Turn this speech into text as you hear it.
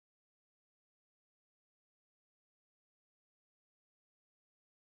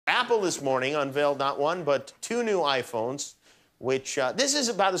Apple this morning unveiled not one, but two new iPhones, which this is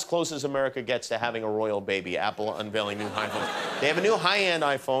about as close as America gets to having a royal baby, Apple unveiling new iPhones. They have a new high-end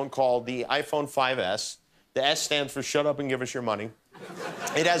iPhone called the iPhone 5S. The S stands for shut up and give us your money.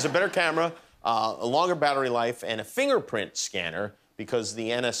 It has a better camera, a longer battery life, and a fingerprint scanner, because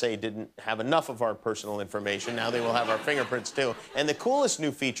the NSA didn't have enough of our personal information. Now they will have our fingerprints, too. And the coolest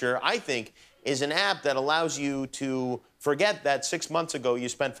new feature, I think, is an app that allows you to forget that 6 months ago you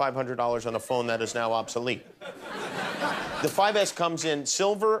spent $500 on a phone that is now obsolete. The 5S comes in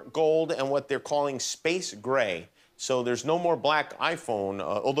silver, gold, and what they're calling space gray. So there's no more black iPhone,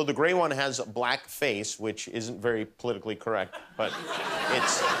 although the gray one has a black face, which isn't very politically correct, but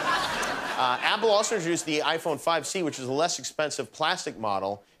it's... Apple also introduced the iPhone 5C, which is a less expensive plastic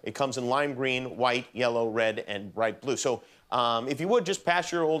model. It comes in lime green, white, yellow, red, and bright blue. So if you would, just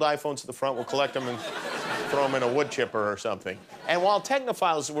pass your old iPhones to the front. We'll collect them and throw them in a wood chipper or something. And while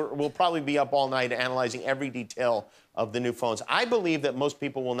technophiles will probably be up all night analyzing every detail of the new phones, I believe that most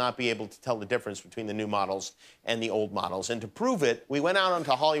people will not be able to tell the difference between the new models and the old models. And to prove it, we went out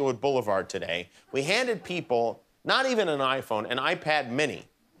onto Hollywood Boulevard today. We handed people, not even an iPhone, an iPad mini.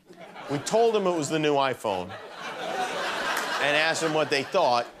 We told them it was the new iPhone and asked them what they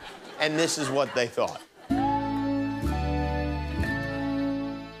thought, and this is what they thought.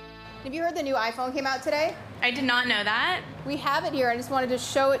 Have you heard the new iPhone came out today? I did not know that. We have it here. I just wanted to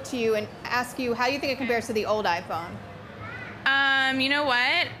show it to you and ask you, how do you think it compares to the old iPhone? You know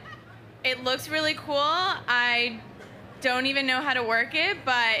what? It looks really cool. I don't even know how to work it,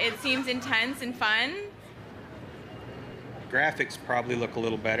 but it seems intense and fun. Graphics probably look a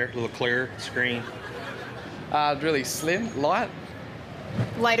little better, a little clearer screen. Really slim, light.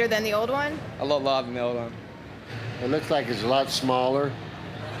 Lighter than the old one? A lot lighter than the old one. It looks like it's a lot smaller,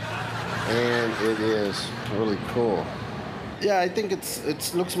 and it is really cool. Yeah, I think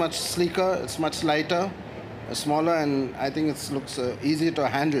it looks much sleeker, it's much lighter, smaller, and I think it looks easier to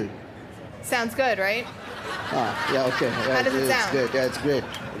handle. Sounds good, right? Yeah, okay. Yeah, How does it sound? Good. Yeah, it's great.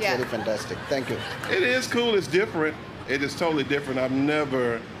 It's Yeah. very fantastic. Thank you. It is cool. It's different. It is totally different. I've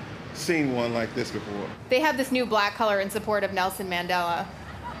never seen one like this before. They have this new black color in support of Nelson Mandela.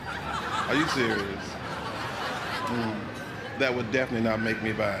 Are you serious? That would definitely not make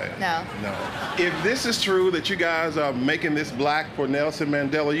me buy it. No. No. If this is true that you guys are making this black for Nelson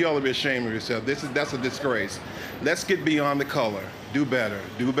Mandela, you ought to be ashamed of yourself. That's a disgrace. Let's get beyond the color. Do better.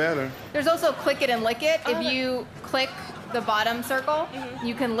 Do better. There's also click it and lick it. If you click the bottom circle,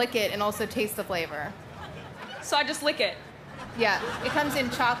 you can lick it and also taste the flavor. So I just lick it. Yeah, it comes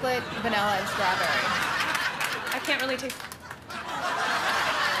in chocolate, vanilla, and strawberry. I can't really taste it.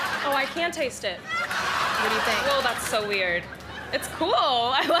 Oh, I can taste it. What do you think? Whoa, that's so weird. It's cool.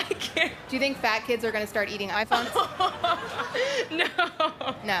 I like it. Do you think fat kids are going to start eating iPhones? No.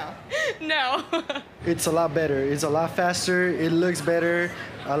 No. No. It's a lot better. It's a lot faster. It looks better.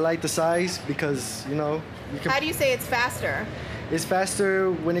 I like the size because, you know, you can... How do you say it's faster? It's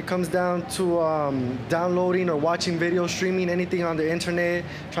faster when it comes down to downloading or watching video, streaming anything on the internet,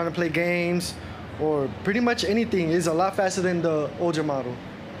 trying to play games, or pretty much anything. Is a lot faster than the older model.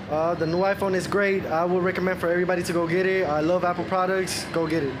 The new iPhone is great. I would recommend for everybody to go get it. I love Apple products. Go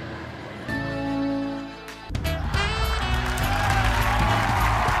get it.